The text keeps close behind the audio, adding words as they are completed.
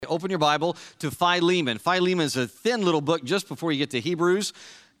open your Bible to Philemon. Philemon is a thin little book just before you get to Hebrews.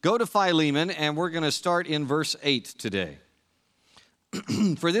 Go to Philemon, and we're going to start in verse 8 today.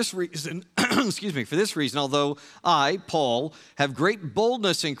 For this reason, although I, Paul, have great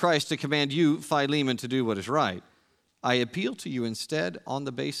boldness in Christ to command you, Philemon, to do what is right, I appeal to you instead on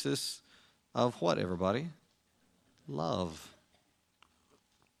the basis of what, everybody? Love.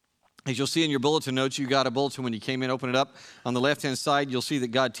 As you'll see in your bulletin notes, you got a bulletin when you came in, open it up. On the left-hand side, you'll see that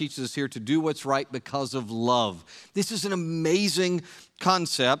God teaches us here to do what's right because of love. This is an amazing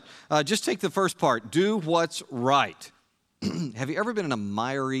concept. Just take the first part, do what's right. Have you ever been in a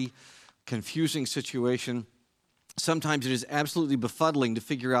miry, confusing situation? Sometimes it is absolutely befuddling to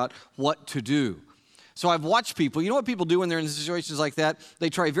figure out what to do. So I've watched people, you know what people do when they're in situations like that? They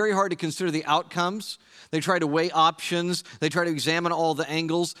try very hard to consider the outcomes. They try to weigh options. They try to examine all the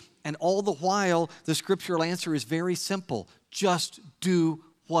angles. And all the while, the scriptural answer is very simple. Just do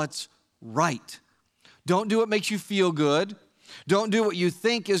what's right. Don't do what makes you feel good. Don't do what you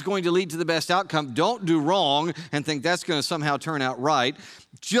think is going to lead to the best outcome. Don't do wrong and think that's going to somehow turn out right.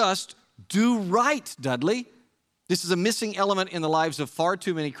 Just do right, Dudley. This is a missing element in the lives of far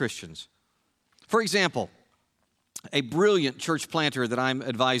too many Christians. For example, a brilliant church planter that I'm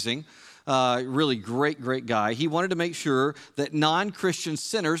advising, really great guy, he wanted to make sure that non-Christian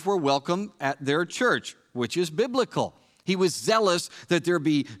sinners were welcome at their church, which is biblical. He was zealous that there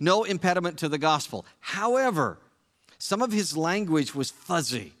be no impediment to the gospel. However, some of his language was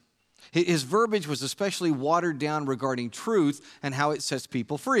fuzzy. His verbiage was especially watered down regarding truth and how it sets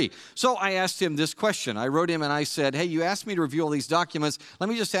people free. So I asked him this question. I wrote him and I said, hey, you asked me to review all these documents. Let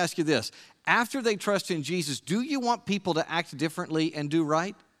me just ask you this. After they trust in Jesus, do you want people to act differently and do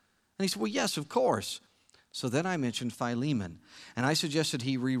right? And he said, well, yes, of course. So then I mentioned Philemon, and I suggested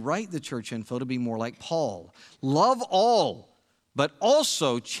he rewrite the church info to be more like Paul. Love all, but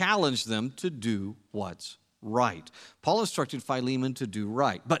also challenge them to do what's right. Paul instructed Philemon to do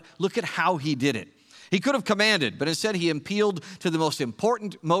right, but look at how he did it. He could have commanded, but instead he appealed to the most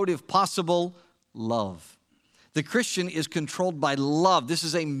important motive possible, love. The Christian is controlled by love. This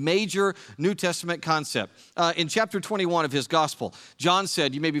is a major New Testament concept. In chapter 21 of his gospel, John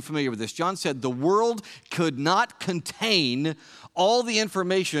said, you may be familiar with this, John said, the world could not contain all the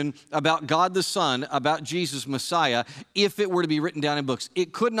information about God the Son, about Jesus Messiah, if it were to be written down in books.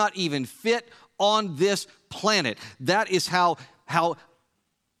 It could not even fit on this planet. That is how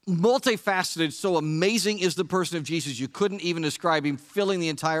multifaceted, so amazing is the person of Jesus. You couldn't even describe him filling the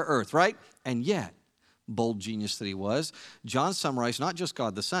entire earth, right? And yet, bold genius that he was, John summarized not just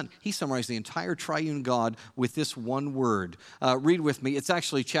God the Son, he summarized the entire triune God with this one word. Read with me. It's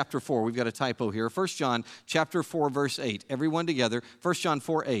actually chapter 4. We've got a typo here. 1 John chapter 4, verse 8. Everyone together. 1 John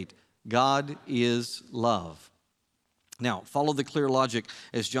 4, 8. God is love. Now, follow the clear logic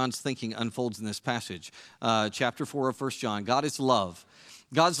as John's thinking unfolds in this passage. Chapter 4 of 1 John. God is love.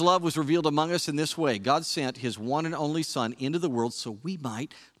 God's love was revealed among us in this way. God sent his one and only Son into the world so we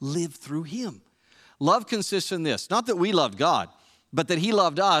might live through him. Love consists in this, not that we loved God, but that he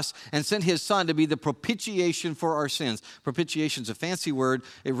loved us and sent his Son to be the propitiation for our sins. Propitiation is a fancy word.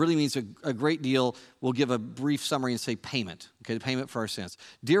 It really means a great deal. We'll give a brief summary and say payment, okay, the payment for our sins.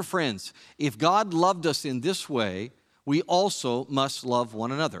 Dear friends, if God loved us in this way, we also must love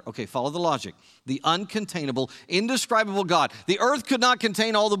one another. Okay, follow the logic. The uncontainable, indescribable God. The earth could not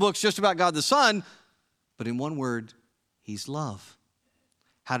contain all the books just about God the Son, but in one word, he's love.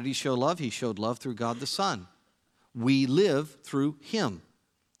 How did he show love? He showed love through God the Son. We live through him.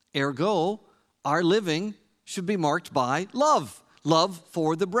 Ergo, our living should be marked by love. Love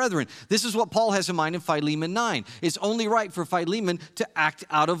for the brethren. This is what Paul has in mind in Philemon 9. It's only right for Philemon to act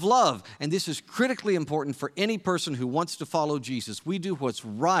out of love. And this is critically important for any person who wants to follow Jesus. We do what's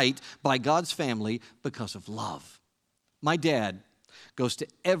right by God's family because of love. My dad goes to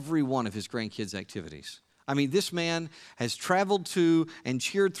every one of his grandkids' activities. I mean, this man has traveled to and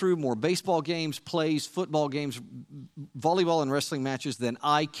cheered through more baseball games, plays, football games, volleyball and wrestling matches than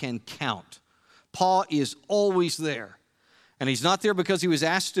I can count. Pa is always there. And he's not there because he was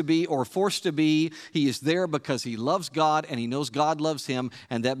asked to be or forced to be. He is there because he loves God and he knows God loves him,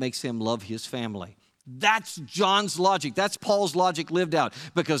 and that makes him love his family. That's John's logic. That's Paul's logic lived out.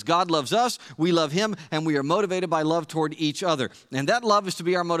 Because God loves us, we love him, and we are motivated by love toward each other. And that love is to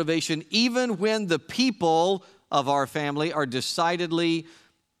be our motivation even when the people of our family are decidedly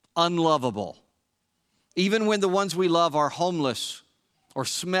unlovable. Even when the ones we love are homeless or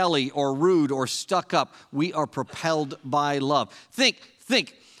smelly or rude or stuck up, we are propelled by love.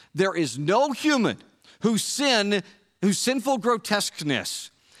 Think, there is no human whose sinful grotesqueness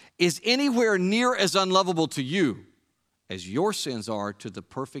is anywhere near as unlovable to you as your sins are to the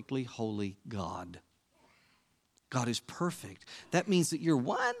perfectly holy God. God is perfect. That means that you're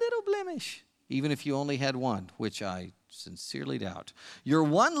one little blemish, even if you only had one, which I sincerely doubt. Your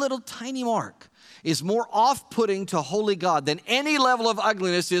one little tiny mark is more off-putting to holy God than any level of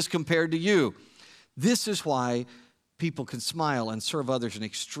ugliness is compared to you. This is why people can smile and serve others in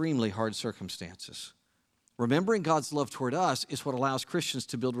extremely hard circumstances. Remembering God's love toward us is what allows Christians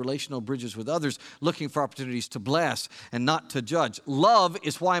to build relational bridges with others, looking for opportunities to bless and not to judge. Love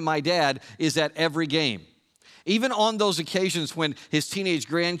is why my dad is at every game. Even on those occasions when his teenage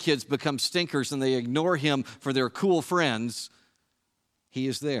grandkids become stinkers and they ignore him for their cool friends, he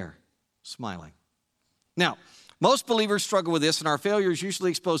is there, smiling. Now, most believers struggle with this, and our failures usually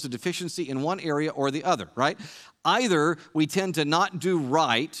expose a deficiency in one area or the other, right? Either we tend to not do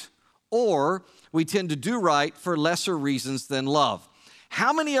right, or we tend to do right for lesser reasons than love.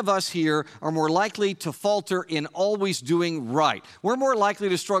 How many of us here are more likely to falter in always doing right? We're more likely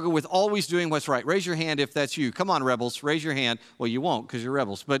to struggle with always doing what's right. Raise your hand if that's you. Come on, rebels, raise your hand. Well, you won't because you're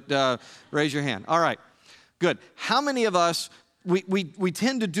rebels, but raise your hand. All right, good. How many of us, we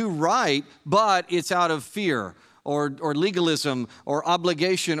tend to do right, but it's out of fear or legalism or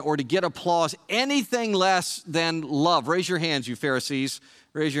obligation or to get applause, anything less than love? Raise your hands, you Pharisees.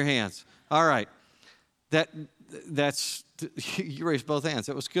 Raise your hands. All right. That's you raised both hands.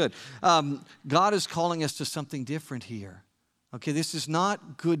 That was good. God is calling us to something different here. Okay, this is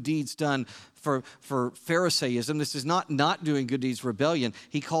not good deeds done for Pharisaism. This is not doing good deeds rebellion.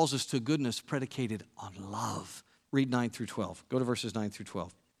 He calls us to goodness predicated on love. Read 9 through 12. Go to verses 9 through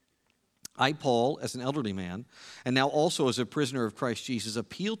 12. I, Paul, as an elderly man, and now also as a prisoner of Christ Jesus,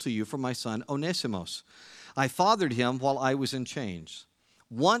 appeal to you for my son Onesimus. I fathered him while I was in chains.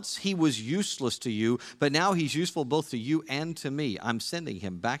 Once he was useless to you, but now he's useful both to you and to me. I'm sending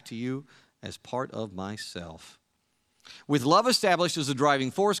him back to you as part of myself. With love established as a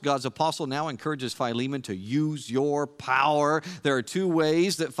driving force, God's apostle now encourages Philemon to use your power. There are two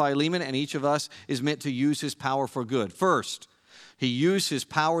ways that Philemon and each of us is meant to use his power for good. First, he used his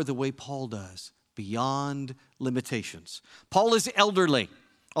power the way Paul does, beyond limitations. Paul is elderly,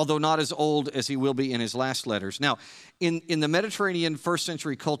 although not as old as he will be in his last letters. Now, in the Mediterranean first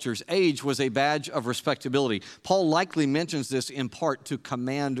century cultures, age was a badge of respectability. Paul likely mentions this in part to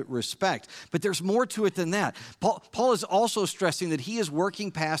command respect. But there's more to it than that. Paul is also stressing that he is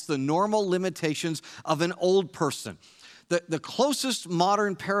working past the normal limitations of an old person. The closest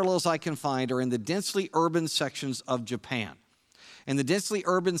modern parallels I can find are in the densely urban sections of Japan. In the densely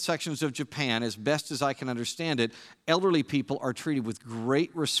urban sections of Japan, as best as I can understand it, elderly people are treated with great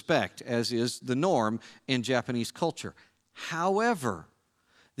respect, as is the norm in Japanese culture. However,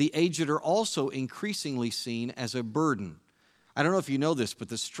 the aged are also increasingly seen as a burden. I don't know if you know this, but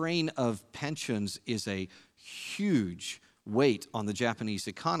the strain of pensions is a huge weight on the Japanese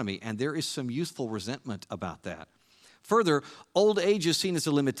economy, and there is some youthful resentment about that. Further, old age is seen as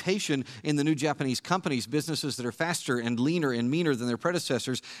a limitation in the new Japanese companies, businesses that are faster and leaner and meaner than their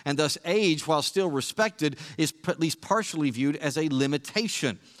predecessors, and thus age, while still respected, is at least partially viewed as a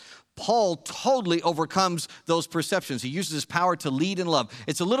limitation. Paul totally overcomes those perceptions. He uses his power to lead in love.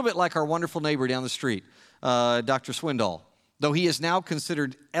 It's a little bit like our wonderful neighbor down the street, Dr. Swindoll. Though he is now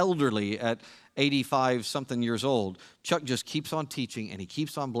considered elderly at 85-something years old, Chuck just keeps on teaching and he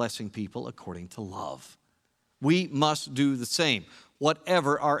keeps on blessing people according to love. We must do the same,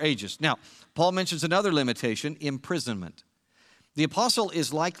 whatever our ages. Now, Paul mentions another limitation, imprisonment. The apostle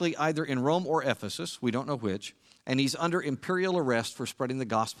is likely either in Rome or Ephesus, we don't know which, and he's under imperial arrest for spreading the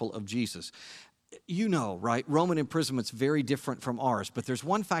gospel of Jesus. You know, right? Roman imprisonment's very different from ours, but there's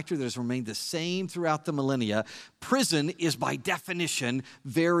one factor that has remained the same throughout the millennia. Prison is by definition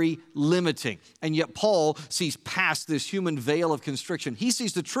very limiting, and yet Paul sees past this human veil of constriction. He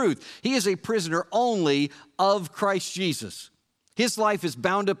sees the truth. He is a prisoner only of Christ Jesus. His life is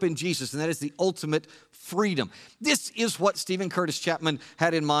bound up in Jesus, and that is the ultimate freedom. This is what Stephen Curtis Chapman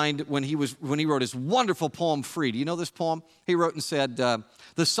had in mind when he wrote his wonderful poem, Free. Do you know this poem? He wrote and said,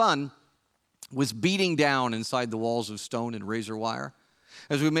 the sun was beating down inside the walls of stone and razor wire.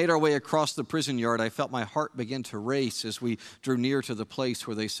 As we made our way across the prison yard, I felt my heart begin to race as we drew near to the place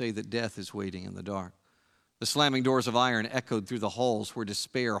where they say that death is waiting in the dark. The slamming doors of iron echoed through the halls where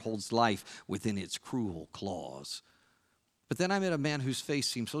despair holds life within its cruel claws. But then I met a man whose face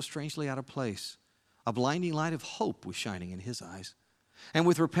seemed so strangely out of place. A blinding light of hope was shining in his eyes. And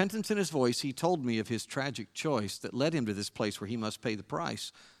with repentance in his voice, he told me of his tragic choice that led him to this place where he must pay the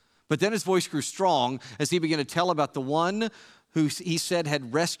price. But then his voice grew strong as he began to tell about the one who he said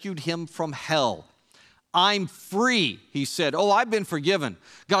had rescued him from hell. I'm free, he said. Oh, I've been forgiven.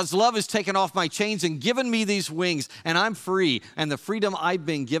 God's love has taken off my chains and given me these wings, and I'm free. And the freedom I've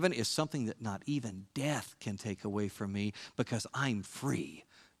been given is something that not even death can take away from me because I'm free.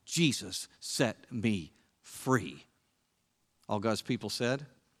 Jesus set me free. All God's people said?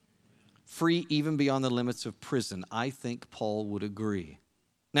 Free even beyond the limits of prison. I think Paul would agree.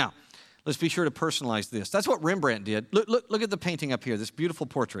 Now, let's be sure to personalize this. That's what Rembrandt did. Look at the painting up here, this beautiful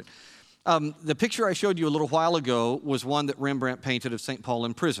portrait. The picture I showed you a little while ago was one that Rembrandt painted of St. Paul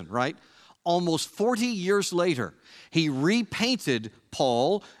in prison, right? Almost 40 years later, he repainted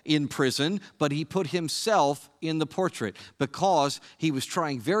Paul in prison, but he put himself in the portrait because he was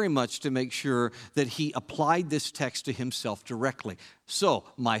trying very much to make sure that he applied this text to himself directly. So,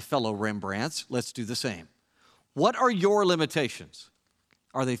 my fellow Rembrandts, let's do the same. What are your limitations?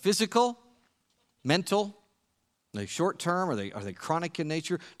 Are they physical, mental? Are they short-term? Are they chronic in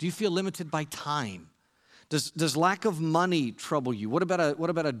nature? Do you feel limited by time? Does lack of money trouble you? What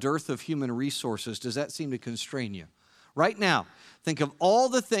about a dearth of human resources? Does that seem to constrain you? Right now, think of all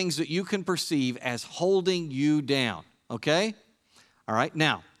the things that you can perceive as holding you down, okay? All right,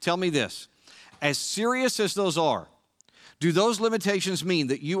 now, tell me this. As serious as those are, do those limitations mean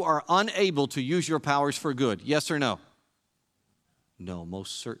that you are unable to use your powers for good? Yes or no? No,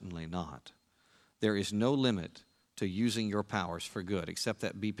 most certainly not. There is no limit to using your powers for good, except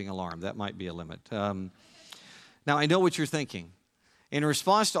that beeping alarm. That might be a limit. Now, I know what you're thinking. In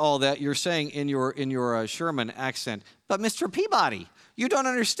response to all that, you're saying in your Sherman accent, but Mr. Peabody, you don't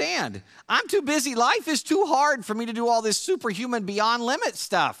understand. I'm too busy. Life is too hard for me to do all this superhuman beyond limit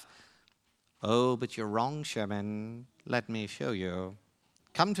stuff. Oh, but you're wrong, Sherman. Let me show you.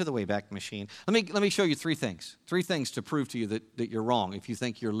 Come to the Wayback Machine. Let me show you three things to prove to you that you're wrong if you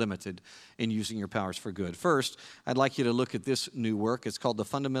think you're limited in using your powers for good. First, I'd like you to look at this new work. It's called the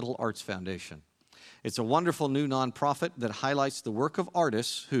Fundamental Arts Foundation. It's a wonderful new nonprofit that highlights the work of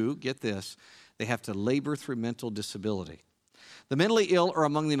artists who, get this, they have to labor through mental disability. The mentally ill are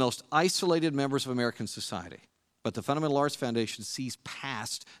among the most isolated members of American society. But the Fundamental Arts Foundation sees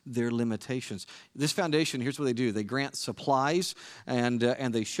past their limitations. This foundation, here's what they do. They grant supplies and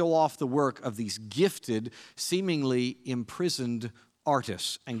they show off the work of these gifted, seemingly imprisoned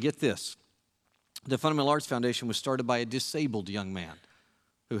artists. And get this, the Fundamental Arts Foundation was started by a disabled young man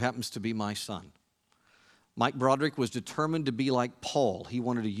who happens to be my son. Mike Broderick was determined to be like Paul. He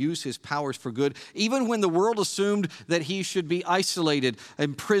wanted to use his powers for good, even when the world assumed that he should be isolated,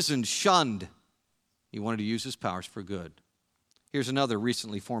 imprisoned, shunned. He wanted to use his powers for good. Here's another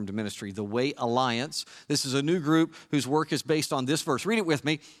recently formed ministry, the Way Alliance. This is a new group whose work is based on this verse. Read it with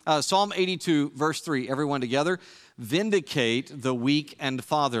me. Psalm 82, verse 3. Everyone together. Vindicate the weak and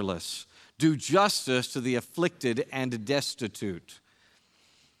fatherless. Do justice to the afflicted and destitute.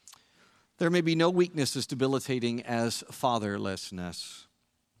 There may be no weakness as debilitating as fatherlessness.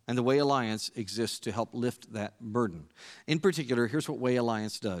 And the Way Alliance exists to help lift that burden. In particular, here's what Way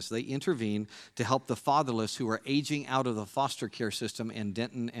Alliance does. They intervene to help the fatherless who are aging out of the foster care system in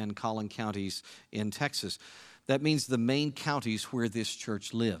Denton and Collin counties in Texas. That means the main counties where this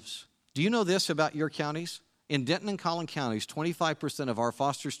church lives. Do you know this about your counties? In Denton and Collin counties, 25% of our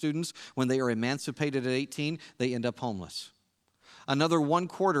foster students, when they are emancipated at 18, they end up homeless. Another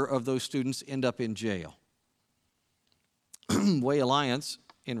 1/4 of those students end up in jail. Way Alliance,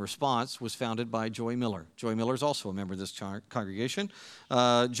 in response, was founded by Joy Miller. Joy Miller is also a member of this congregation.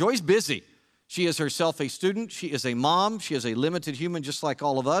 Joy's busy. She is herself a student. She is a mom. She is a limited human just like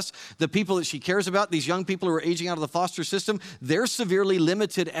all of us. The people that she cares about, these young people who are aging out of the foster system, they're severely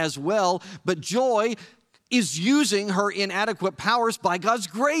limited as well. But Joy is using her inadequate powers by God's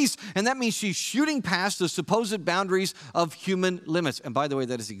grace. And that means she's shooting past the supposed boundaries of human limits. And by the way,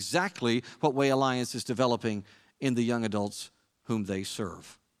 that is exactly what Way Alliance is developing in the young adults whom they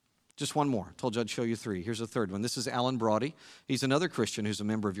serve. Just one more. I told you I'd show you three. Here's a third one. This is Alan Brody. He's another Christian who's a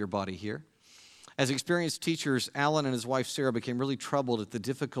member of your body here. As experienced teachers, Alan and his wife Sarah became really troubled at the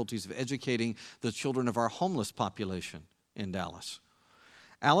difficulties of educating the children of our homeless population in Dallas.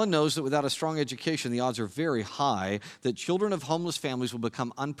 Alan knows that without a strong education, the odds are very high that children of homeless families will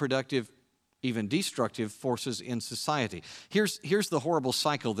become unproductive, even destructive forces in society. Here's the horrible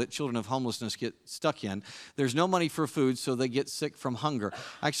cycle that children of homelessness get stuck in. There's no money for food, so they get sick from hunger.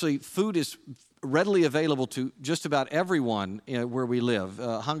 Actually, food is readily available to just about everyone where we live.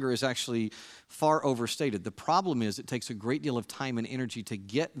 Hunger is actually far overstated. The problem is it takes a great deal of time and energy to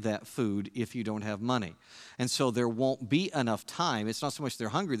get that food if you don't have money. And so there won't be enough time. It's not so much they're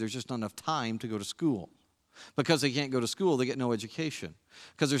hungry, there's just not enough time to go to school. Because they can't go to school, they get no education.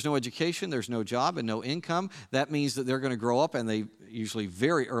 Because there's no education, there's no job and no income. That means that they're going to grow up, and they usually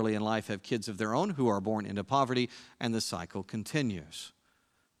very early in life have kids of their own who are born into poverty, and the cycle continues.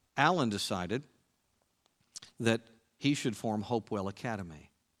 Alan decided that he should form Hopewell Academy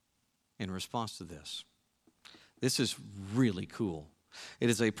in response to this. This is really cool. It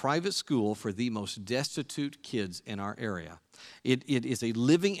is a private school for the most destitute kids in our area. It is a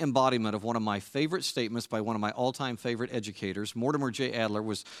living embodiment of one of my favorite statements by one of my all-time favorite educators. Mortimer J. Adler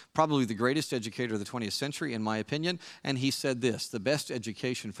was probably the greatest educator of the 20th century, in my opinion, and he said this: the best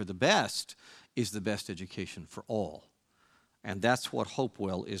education for the best is the best education for all. And that's what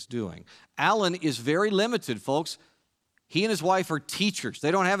Hopewell is doing. Alan is very limited, folks. He and his wife are teachers.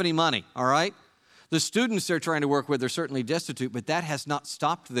 They don't have any money, all right? The students they're trying to work with are certainly destitute, but that has not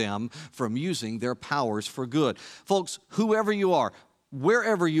stopped them from using their powers for good. Folks, whoever you are,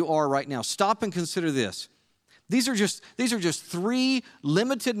 wherever you are right now, stop and consider this. These are just 3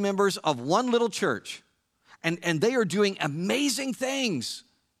 limited members of one little church, and they are doing amazing things.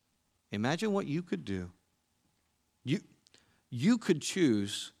 Imagine what you could do. You could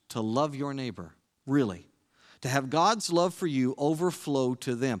choose to love your neighbor, really. To have God's love for you overflow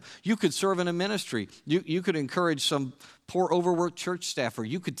to them. You could serve in a ministry. You could encourage some poor, overworked church staffer.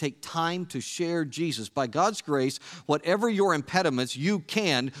 You could take time to share Jesus. By God's grace, whatever your impediments, you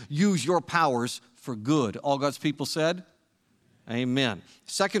can use your powers for good. All God's people said? Amen.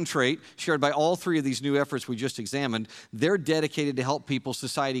 Second trait, shared by all 3 of these new efforts we just examined, they're dedicated to help people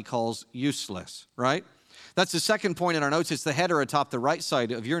society calls useless, right? That's the second point in our notes. It's the header atop the right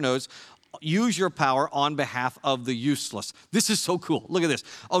side of your notes. Use your power on behalf of the useless. This is so cool. Look at this.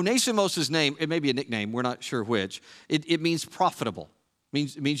 Onesimus' name, it may be a nickname, we're not sure which. It means profitable.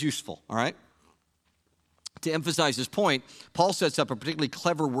 It means useful, all right? To emphasize his point, Paul sets up a particularly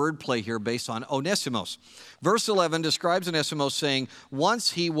clever wordplay here based on Onesimus. Verse 11 describes Onesimus saying,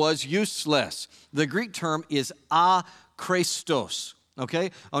 once he was useless. The Greek term is akrestos.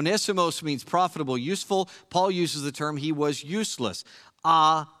 Okay? Onesimus means profitable, useful. Paul uses the term he was useless.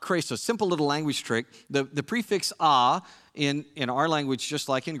 Akrestos. Simple little language trick. The prefix in our language, just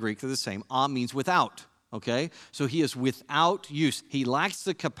like in Greek, they're the same. Means without. Okay? So he is without use. He lacks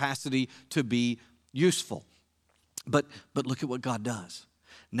the capacity to be useful. But look at what God does.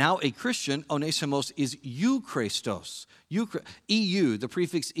 Now a Christian, Onesimus, is eukrestos. EU, the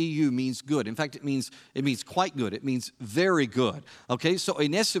prefix EU means good. In fact, it means quite good. It means very good. Okay, so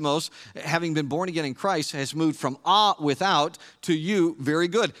Onesimus, having been born again in Christ, has moved from without to you, very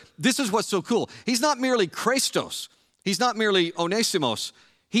good. This is what's so cool. He's not merely Christos. He's not merely Onesimus.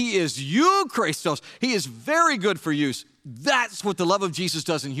 He is eukrestos. He is very good for use. That's what the love of Jesus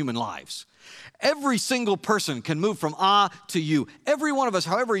does in human lives. Every single person can move from to you. Every one of us,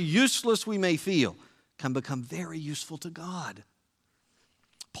 however useless we may feel, can become very useful to God.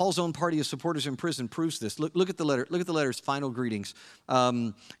 Paul's own party of supporters in prison proves this. Look at the letter. Look at the letter's final greetings.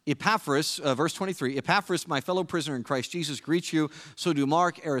 Epaphras, verse 23, Epaphras, my fellow prisoner in Christ Jesus, greets you. So do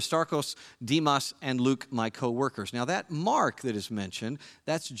Mark, Aristarchus, Demas, and Luke, my co-workers. Now that Mark that is mentioned,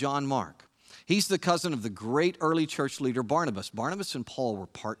 that's John Mark. He's the cousin of the great early church leader Barnabas. Barnabas and Paul were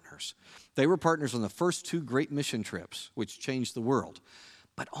partners. They were partners on the first 2 great mission trips, which changed the world.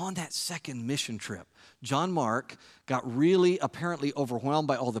 But on that second mission trip, John Mark got really apparently overwhelmed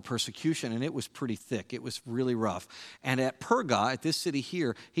by all the persecution, and it was pretty thick. It was really rough. And at Perga, at this city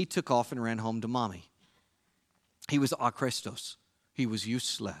here, he took off and ran home to mommy. He was akrestos. He was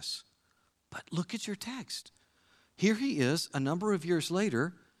useless. But look at your text. Here he is a number of years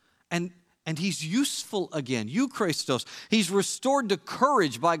later, and he's useful again, eukrestos. He's restored to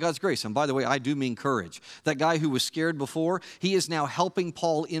courage by God's grace. And by the way, I do mean courage. That guy who was scared before, he is now helping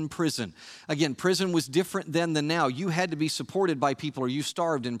Paul in prison. Again, prison was different then than now. You had to be supported by people or you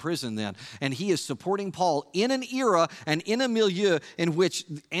starved in prison then. And he is supporting Paul in an era and in a milieu in which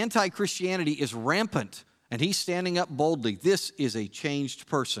anti-Christianity is rampant. And he's standing up boldly. This is a changed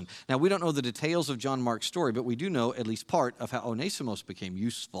person. Now, we don't know the details of John Mark's story, but we do know at least part of how Onesimus became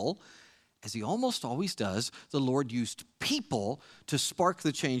useful. As he almost always does, the Lord used people to spark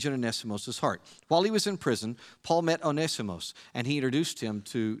the change in Onesimus' heart. While he was in prison, Paul met Onesimus, and he introduced him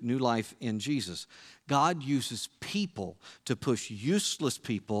to new life in Jesus. God uses people to push useless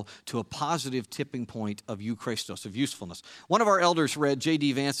people to a positive tipping point of eukrestos, of usefulness. One of our elders read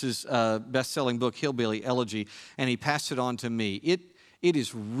J.D. Vance's best-selling book, Hillbilly Elegy, and he passed it on to me. It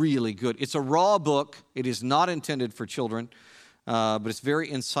is really good. It's a raw book. It is not intended for children, but it's very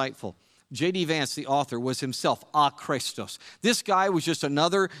insightful. J.D. Vance, the author, was himself akrestos. This guy was just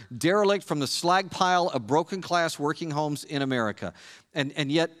another derelict from the slag pile of broken-class working homes in America. And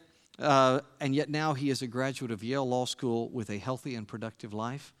yet, and yet now he is a graduate of Yale Law School with a healthy and productive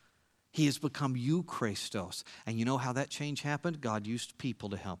life. He has become Christos. And you know how that change happened? God used people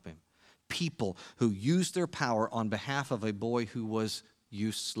to help him. People who used their power on behalf of a boy who was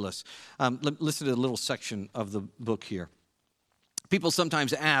useless. Listen to a little section of the book here. People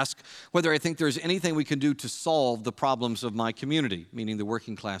sometimes ask whether I think there's anything we can do to solve the problems of my community, meaning the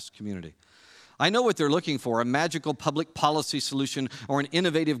working class community. I know what they're looking for, a magical public policy solution or an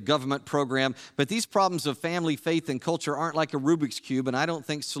innovative government program, but these problems of family, faith, and culture aren't like a Rubik's Cube, and I don't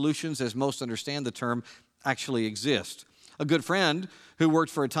think solutions, as most understand the term, actually exist. A good friend who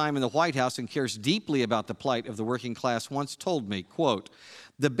worked for a time in the White House and cares deeply about the plight of the working class once told me, quote,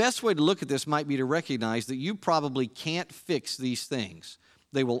 "The best way to look at this might be to recognize that you probably can't fix these things.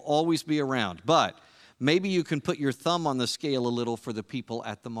 They will always be around, but maybe you can put your thumb on the scale a little for the people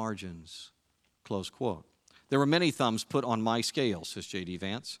at the margins." Close quote. There were many thumbs put on my scale, says J.D.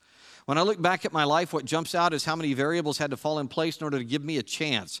 Vance. When I look back at my life, what jumps out is how many variables had to fall in place in order to give me a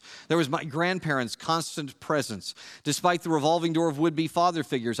chance. There was my grandparents' constant presence. Despite the revolving door of would-be father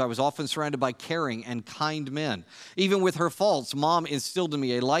figures, I was often surrounded by caring and kind men. Even with her faults, Mom instilled in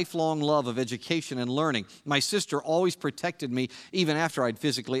me a lifelong love of education and learning. My sister always protected me even after I'd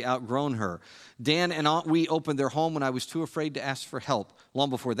physically outgrown her. Dan and Aunt Wee opened their home when I was too afraid to ask for help. Long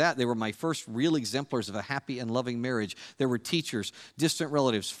before that, they were my first real exemplars of a happy and loving marriage. There were teachers, distant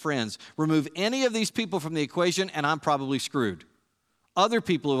relatives, friends. Remove any of these people from the equation, and I'm probably screwed. Other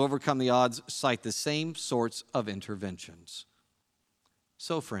people who've overcome the odds cite the same sorts of interventions.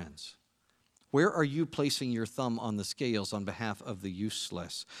 So, friends, where are you placing your thumb on the scales on behalf of the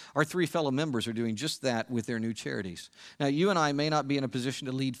useless? Our 3 fellow members are doing just that with their new charities. Now, you and I may not be in a position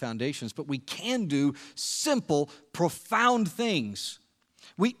to lead foundations, but we can do simple, profound things.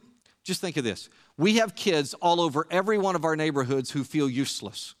 Just think of this. We have kids all over every one of our neighborhoods who feel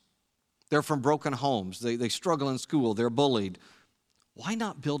useless. They're from broken homes. They struggle in school. They're bullied. Why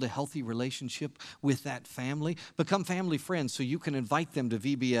not build a healthy relationship with that family? Become family friends so you can invite them to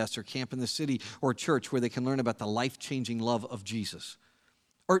VBS or Camp in the City or church where they can learn about the life-changing love of Jesus.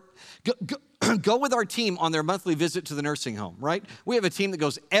 Or go with our team on their monthly visit to the nursing home, right? We have a team that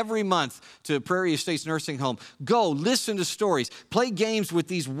goes every month to Prairie Estates Nursing Home. Go, listen to stories, play games with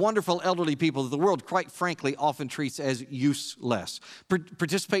these wonderful elderly people that the world, quite frankly, often treats as useless.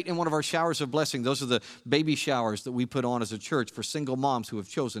 Participate in one of our showers of blessing. Those are the baby showers that we put on as a church for single moms who have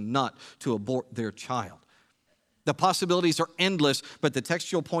chosen not to abort their child. The possibilities are endless, but the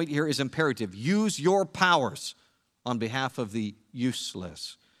textual point here is imperative. Use your powers on behalf of the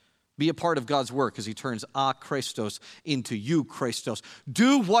useless. Be a part of God's work as he turns Christos into Christos.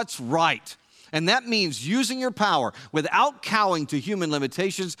 Do what's right. And that means using your power without cowing to human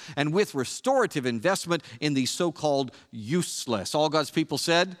limitations and with restorative investment in the so-called useless. All God's people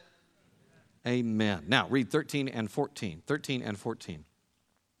said, amen. Now, read 13 and 14. 13 and 14.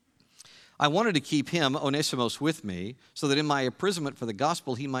 I wanted to keep him, Onesimus, with me so that in my imprisonment for the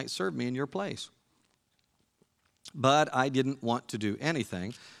gospel he might serve me in your place. But I didn't want to do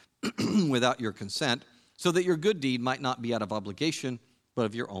anything without your consent, so that your good deed might not be out of obligation, but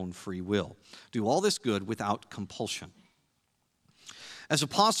of your own free will. Do all this good without compulsion. As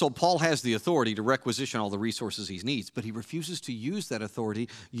apostle, Paul has the authority to requisition all the resources he needs, but he refuses to use that authority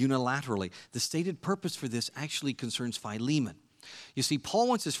unilaterally. The stated purpose for this actually concerns Philemon. You see, Paul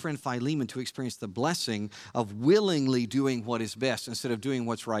wants his friend Philemon to experience the blessing of willingly doing what is best instead of doing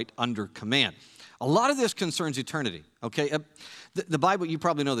what's right under command. A lot of this concerns eternity, okay? The Bible, you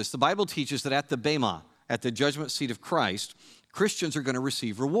probably know this, the Bible teaches that at the Bema, at the judgment seat of Christ, Christians are going to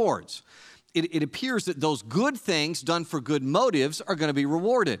receive rewards. It appears that those good things done for good motives are going to be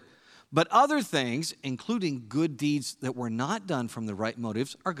rewarded. But other things, including good deeds that were not done from the right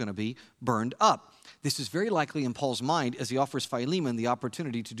motives, are going to be burned up. This is very likely in Paul's mind as he offers Philemon the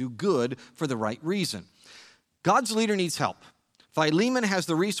opportunity to do good for the right reason. God's leader needs help. Philemon has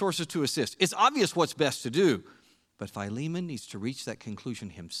the resources to assist. It's obvious what's best to do, but Philemon needs to reach that conclusion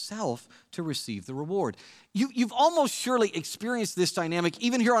himself to receive the reward. You've almost surely experienced this dynamic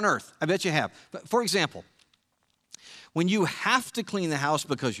even here on earth. I bet you have. For example, when you have to clean the house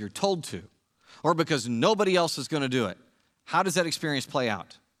because you're told to, or because nobody else is going to do it, how does that experience play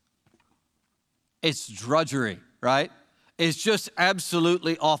out? It's drudgery, right? It's just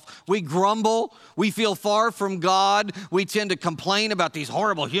absolutely off. We grumble. We feel far from God. We tend to complain about these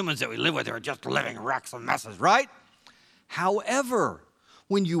horrible humans that we live with who are just living wrecks and messes, right? However,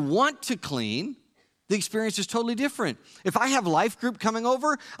 when you want to clean, the experience is totally different. If I have life group coming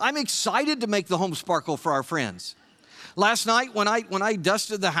over, I'm excited to make the home sparkle for our friends. Last night when I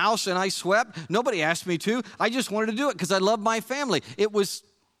dusted the house and I swept, nobody asked me to. I just wanted to do it because I love my family. It was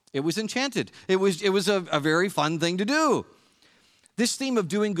It was enchanted. It was a very fun thing to do. This theme of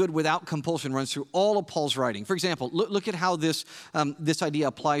doing good without compulsion runs through all of Paul's writing. For example, look at how this idea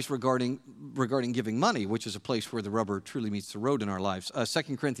applies regarding giving money, which is a place where the rubber truly meets the road in our lives.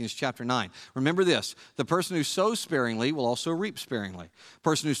 2 Corinthians chapter 9. Remember this: the person who sows sparingly will also reap sparingly. The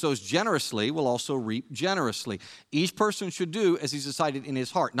person who sows generously will also reap generously. Each person should do as he's decided in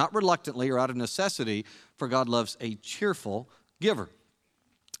his heart, not reluctantly or out of necessity, for God loves a cheerful giver.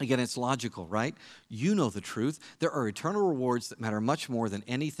 Again, it's logical, right? You know the truth. There are eternal rewards that matter much more than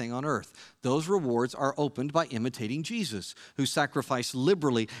anything on earth. Those rewards are opened by imitating Jesus, who sacrificed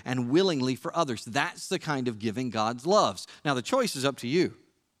liberally and willingly for others. That's the kind of giving God loves. Now, the choice is up to you.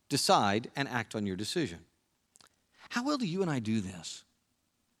 Decide and act on your decision. How well do you and I do this?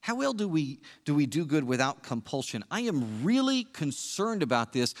 How well do we do good without compulsion? I am really concerned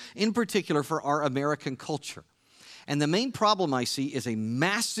about this, in particular for our American culture. And the main problem I see is a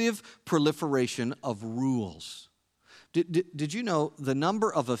massive proliferation of rules. Did you know the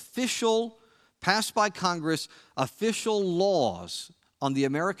number of passed by Congress, official laws on the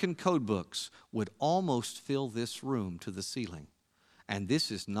American code books would almost fill this room to the ceiling? And this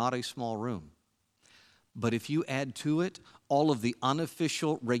is not a small room. But if you add to it all of the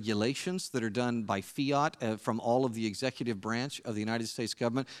unofficial regulations that are done by fiat from all of the executive branch of the United States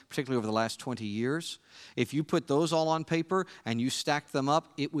government, particularly over the last 20 years, if you put those all on paper and you stack them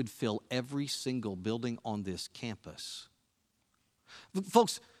up, it would fill every single building on this campus.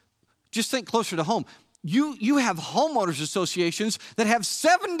 Folks, just think closer to home. You have homeowners associations that have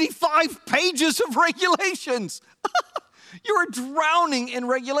 75 pages of regulations. You're drowning in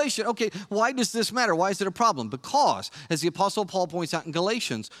regulation. Okay, why does this matter? Why is it a problem? Because, as the Apostle Paul points out in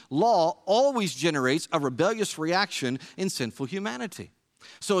Galatians, law always generates a rebellious reaction in sinful humanity.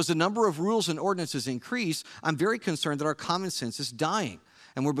 So as the number of rules and ordinances increase, I'm very concerned that our common sense is dying,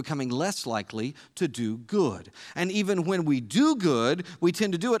 and we're becoming less likely to do good. And even when we do good, we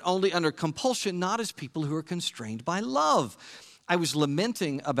tend to do it only under compulsion, not as people who are constrained by love. I was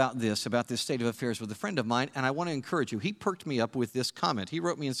lamenting about this state of affairs with a friend of mine, and I want to encourage you. He perked me up with this comment. He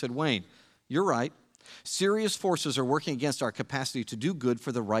wrote me and said, Wayne, you're right. Serious forces are working against our capacity to do good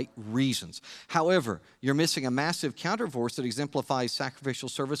for the right reasons. However, you're missing a massive counterforce that exemplifies sacrificial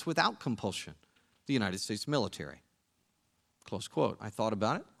service without compulsion, the United States military. Close quote. I thought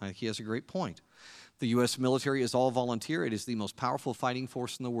about it. I think he has a great point. The U.S. military is all volunteer. It is the most powerful fighting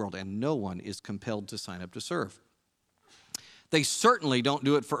force in the world, and no one is compelled to sign up to serve. They certainly don't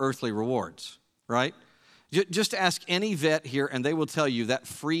do it for earthly rewards, right? Just ask any vet here, and they will tell you that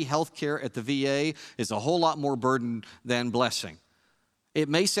free health care at the VA is a whole lot more burden than blessing. It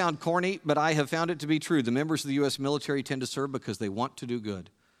may sound corny, but I have found it to be true. The members of the U.S. military tend to serve because they want to do good.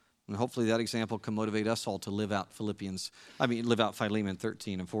 And hopefully that example can motivate us all to live out Philemon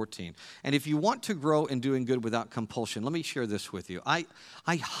 13 and 14. And if you want to grow in doing good without compulsion, let me share this with you. I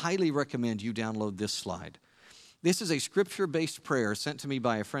highly recommend you download this slide. This is a scripture-based prayer sent to me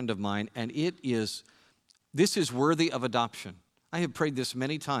by a friend of mine, and this is worthy of adoption. I have prayed this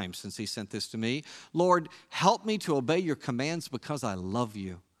many times since he sent this to me. Lord, help me to obey your commands because I love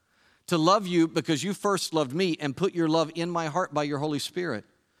you. To love you because you first loved me and put your love in my heart by your Holy Spirit.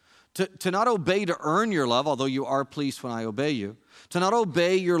 To not obey to earn your love, although you are pleased when I obey you. To not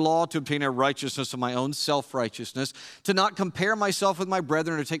obey your law to obtain a righteousness of my own self-righteousness. To not compare myself with my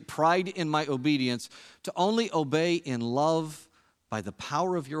brethren or take pride in my obedience. To only obey in love by the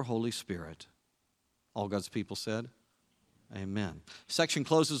power of your Holy Spirit. All God's people said, amen. Section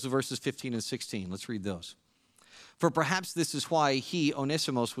closes with verses 15 and 16. Let's read those. For perhaps this is why he,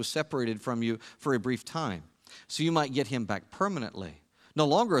 Onesimus, was separated from you for a brief time, so you might get him back permanently. No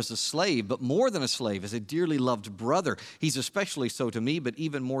longer as a slave, but more than a slave, as a dearly loved brother. He's especially so to me, but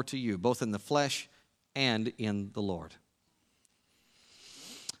even more to you, both in the flesh and in the Lord.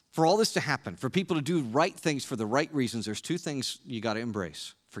 For all this to happen, for people to do right things for the right reasons, there's two things you got to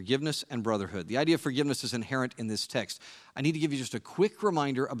embrace: forgiveness and brotherhood. The idea of forgiveness is inherent in this text. I need to give you just a quick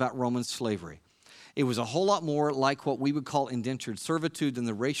reminder about Roman slavery. It was a whole lot more like what we would call indentured servitude than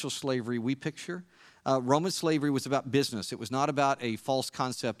the racial slavery we picture. Roman slavery was about business. It was not about a false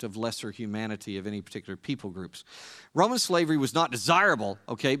concept of lesser humanity of any particular people groups. Roman slavery was not desirable,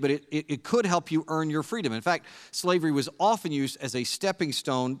 okay, but it could help you earn your freedom. In fact, slavery was often used as a stepping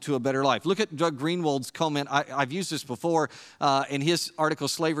stone to a better life. Look at Doug Greenwald's comment. I've used this before in his article,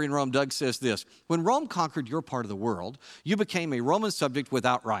 Slavery in Rome. Doug says this: when Rome conquered your part of the world, you became a Roman subject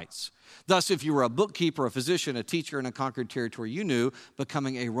without rights. Thus, if you were a bookkeeper, a physician, a teacher in a conquered territory, you knew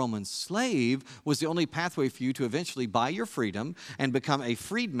becoming a Roman slave was the only pathway for you to eventually buy your freedom and become a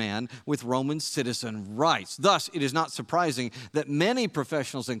freedman with Roman citizen rights. Thus, it is not surprising that many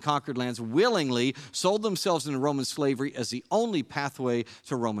professionals in conquered lands willingly sold themselves into Roman slavery as the only pathway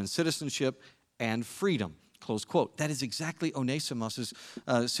to Roman citizenship and freedom. Close quote. That is exactly Onesimus'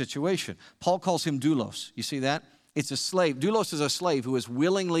 situation. Paul calls him doulos. You see that? It's a slave. Doulos is a slave who has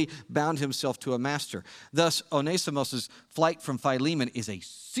willingly bound himself to a master. Thus, Onesimus' flight from Philemon is a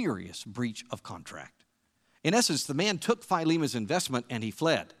serious breach of contract. In essence, the man took Philemon's investment and he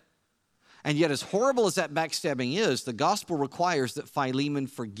fled. And yet, as horrible as that backstabbing is, the gospel requires that Philemon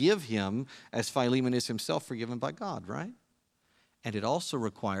forgive him as Philemon is himself forgiven by God, right? And it also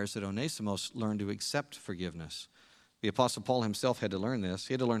requires that Onesimus learn to accept forgiveness. The Apostle Paul himself had to learn this.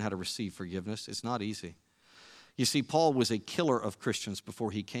 He had to learn how to receive forgiveness. It's not easy. You see, Paul was a killer of Christians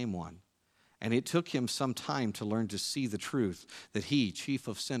before he came one. And it took him some time to learn to see the truth that he, chief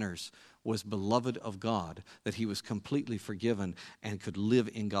of sinners, was beloved of God, that he was completely forgiven and could live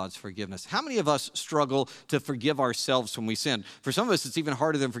in God's forgiveness. How many of us struggle to forgive ourselves when we sin? For some of us, it's even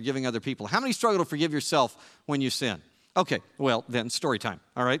harder than forgiving other people. How many struggle to forgive yourself when you sin? Okay, well, then story time,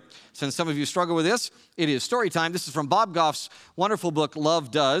 all right? Since some of you struggle with this, it is story time. This is from Bob Goff's wonderful book, Love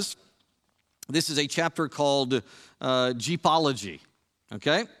Does. This is a chapter called Jeepology,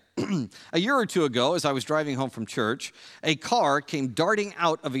 okay? A year or two ago, as I was driving home from church, a car came darting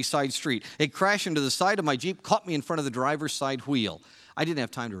out of a side street. It crashed into the side of my Jeep, caught me in front of the driver's side wheel. I didn't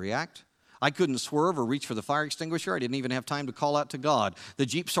have time to react. I couldn't swerve or reach for the fire extinguisher. I didn't even have time to call out to God. The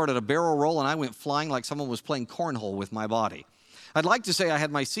Jeep started a barrel roll, and I went flying like someone was playing cornhole with my body. I'd like to say I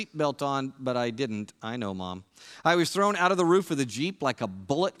had my seatbelt on, but I didn't. I know, Mom. I was thrown out of the roof of the Jeep like a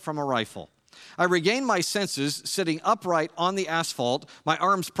bullet from a rifle. I regained my senses sitting upright on the asphalt, my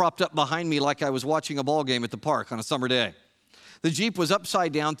arms propped up behind me like I was watching a ball game at the park on a summer day. The Jeep was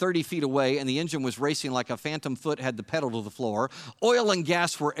upside down 30 feet away, and the engine was racing like a phantom foot had the pedal to the floor. Oil and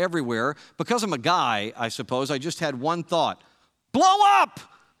gas were everywhere. Because I'm a guy, I suppose, I just had one thought: blow up!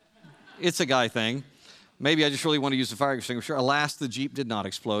 It's a guy thing. Maybe I just really want to use the fire extinguisher. Alas, the Jeep did not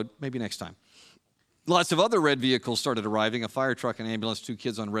explode. Maybe next time. Lots of other red vehicles started arriving, a fire truck, an ambulance, 2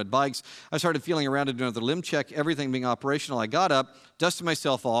 kids on red bikes. I started feeling around to do another limb check, everything being operational. I got up, dusted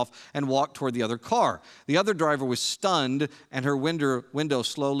myself off, and walked toward the other car. The other driver was stunned, and her window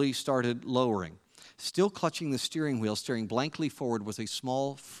slowly started lowering. Still clutching the steering wheel, staring blankly forward, was a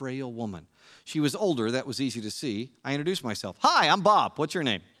small, frail woman. She was older, that was easy to see. I introduced myself. Hi, I'm Bob. What's your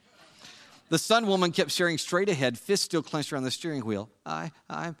name? The stunned woman kept staring straight ahead, fists still clenched around the steering wheel.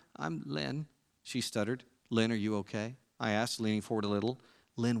 I'm Lynn. She stuttered. Lynn, are you okay? I asked, leaning forward a little.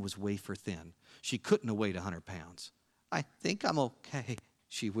 Lynn was wafer thin. She couldn't have weighed 100 pounds. I think I'm okay,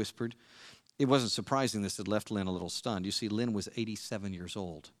 she whispered. It wasn't surprising this had left Lynn a little stunned. You see, Lynn was 87 years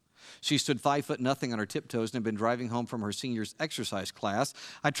old. She stood 5 foot nothing on her tiptoes and had been driving home from her senior's exercise class.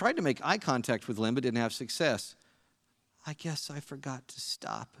 I tried to make eye contact with Lynn, but didn't have success. I guess I forgot to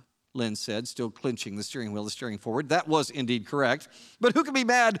stop, Lynn said, still clinching the steering wheel, the steering forward. That was indeed correct. But who can be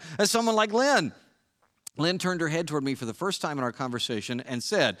mad at someone like Lynn? Lynn turned her head toward me for the first time in our conversation and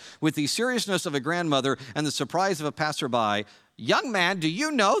said, with the seriousness of a grandmother and the surprise of a passerby, "Young man, do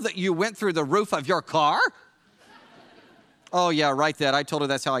you know that you went through the roof of your car?" Oh, yeah, right that. I told her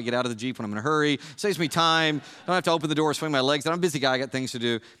that's how I get out of the Jeep when I'm in a hurry. Saves me time. Don't have to open the door, swing my legs. I'm a busy guy. I got things to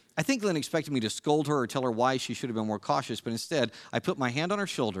do. I think Lynn expected me to scold her or tell her why she should have been more cautious, but instead, I put my hand on her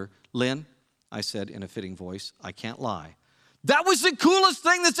shoulder. Lynn, I said in a fitting voice, I can't lie. That was the coolest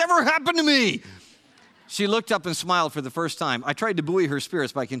thing that's ever happened to me. She looked up and smiled for the first time. I tried to buoy her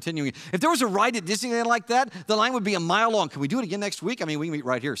spirits by continuing. If there was a ride at Disneyland like that, the line would be a mile long. Can we do it again next week? I mean, we can meet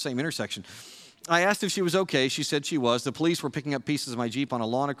right here, same intersection. I asked if she was okay. She said she was. The police were picking up pieces of my Jeep on a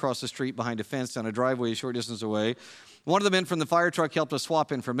lawn across the street behind a fence down a driveway a short distance away. One of the men from the fire truck helped us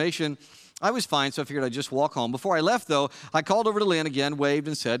swap information. I was fine, so I figured I'd just walk home. Before I left, though, I called over to Lynn again, waved,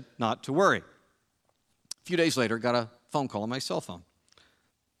 and said not to worry. A few days later, got a phone call on my cell phone.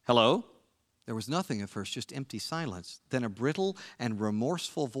 Hello? There was nothing at first, just empty silence. Then a brittle and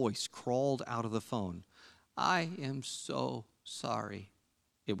remorseful voice crawled out of the phone. I am so sorry.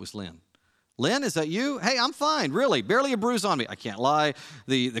 It was Lynn. Lynn, is that you? Hey, I'm fine, really. Barely a bruise on me. I can't lie.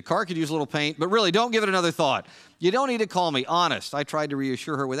 The car could use a little paint, but really, don't give it another thought. You don't need to call me, honest. I tried to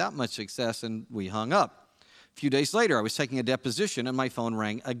reassure her without much success, and we hung up. A few days later, I was taking a deposition, and my phone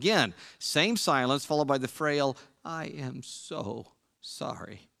rang again. Same silence, followed by the frail, I am so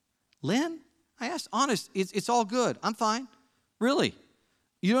sorry. Lynn? I asked, honest, it's all good. I'm fine. Really?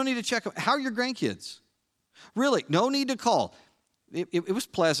 You don't need to check. How are your grandkids? Really? No need to call. It was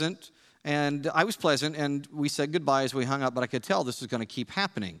pleasant. And I was pleasant, and we said goodbye as we hung up, but I could tell this was going to keep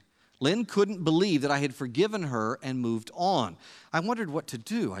happening. Lynn couldn't believe that I had forgiven her and moved on. I wondered what to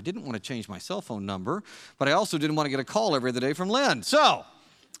do. I didn't want to change my cell phone number, but I also didn't want to get a call every other day from Lynn. So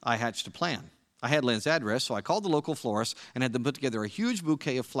I hatched a plan. I had Lynn's address, so I called the local florist and had them put together a huge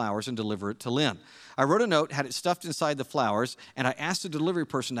bouquet of flowers and deliver it to Lynn. I wrote a note, had it stuffed inside the flowers, and I asked the delivery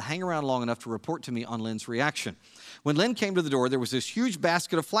person to hang around long enough to report to me on Lynn's reaction. When Lynn came to the door, there was this huge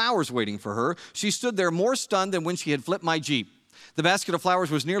basket of flowers waiting for her. She stood there more stunned than when she had flipped my Jeep. The basket of flowers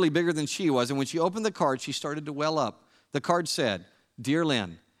was nearly bigger than she was, and when she opened the card, she started to well up. The card said, "Dear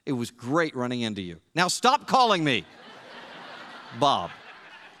Lynn, it was great running into you. Now stop calling me." Bob.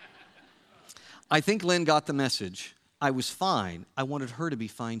 I think Lynn got the message. I was fine. I wanted her to be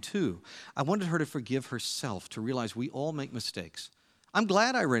fine too. I wanted her to forgive herself, to realize we all make mistakes. I'm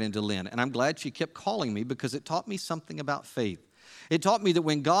glad I ran into Lynn, and I'm glad she kept calling me because it taught me something about faith. It taught me that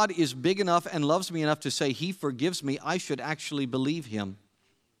when God is big enough and loves me enough to say he forgives me, I should actually believe him.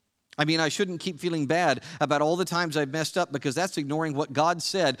 I mean, I shouldn't keep feeling bad about all the times I've messed up because that's ignoring what God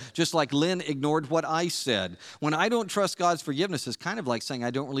said, just like Lynn ignored what I said. When I don't trust God's forgiveness, it's kind of like saying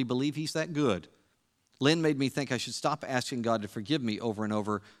I don't really believe he's that good. Lynn made me think I should stop asking God to forgive me over and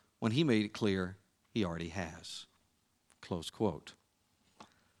over when he made it clear he already has. Close quote.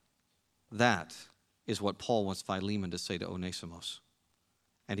 That is what Paul wants Philemon to say to Onesimus.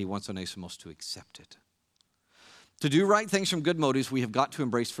 And he wants Onesimus to accept it. To do right things from good motives, we have got to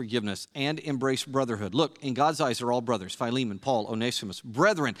embrace forgiveness and embrace brotherhood. Look, in God's eyes, they're all brothers. Philemon, Paul, Onesimus.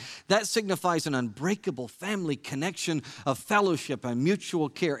 Brethren, that signifies an unbreakable family connection of fellowship and mutual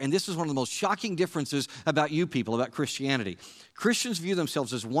care. And this is one of the most shocking differences about you people, about Christianity. Christians view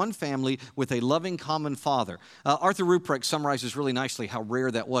themselves as one family with a loving common father. Arthur Ruprecht summarizes really nicely how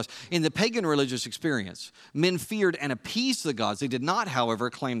rare that was. In the pagan religious experience, men feared and appeased the gods. They did not, however,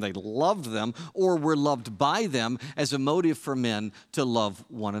 claim they loved them or were loved by them as a motive for men to love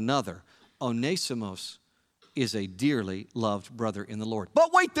one another. Onesimus is a dearly loved brother in the Lord.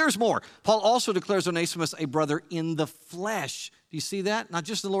 But wait, there's more. Paul also declares Onesimus a brother in the flesh. Do you see that? Not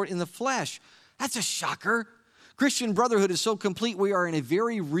just the Lord, in the flesh. That's a shocker. Christian brotherhood is so complete, we are in a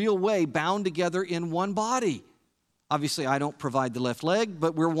very real way bound together in one body. Obviously, I don't provide the left leg,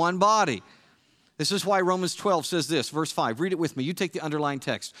 but we're one body. This is why Romans 12 says this, verse 5. Read it with me. You take the underlined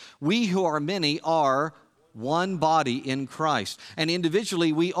text. We who are many are one body in Christ. And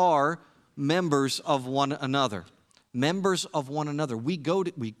individually, we are members of one another. Members of one another. We go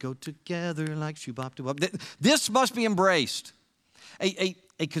together like shubop. This must be embraced.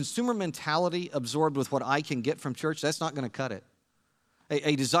 A consumer mentality absorbed with what I can get from church, that's not going to cut it.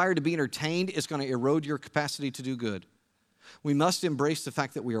 A desire to be entertained is going to erode your capacity to do good. We must embrace the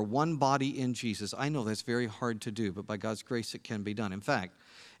fact that we are one body in Jesus. I know that's very hard to do, but by God's grace it can be done. In fact,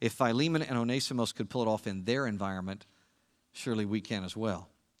 if Philemon and Onesimus could pull it off in their environment, surely we can as well.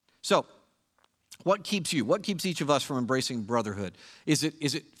 So, what keeps each of us from embracing brotherhood? Is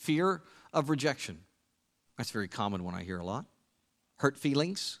it fear of rejection? That's a very common one I hear a lot. Hurt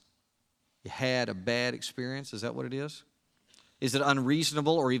feelings? You had a bad experience? Is that what it is? Is it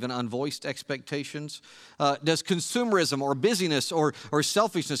unreasonable or even unvoiced expectations? Does consumerism or busyness or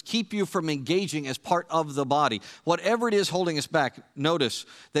selfishness keep you from engaging as part of the body? Whatever it is holding us back, notice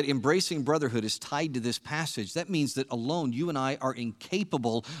that embracing brotherhood is tied to this passage. That means that alone you and I are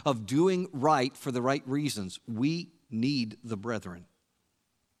incapable of doing right for the right reasons. We need the brethren.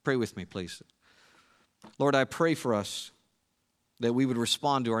 Pray with me, please. Lord, I pray for us that we would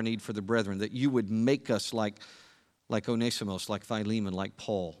respond to our need for the brethren, that you would make us like Onesimus, like Philemon, like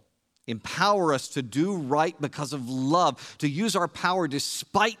Paul. Empower us to do right because of love, to use our power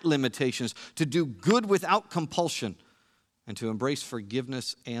despite limitations, to do good without compulsion, and to embrace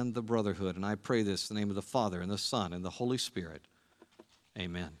forgiveness and the brotherhood. And I pray this in the name of the Father, and the Son, and the Holy Spirit.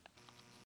 Amen.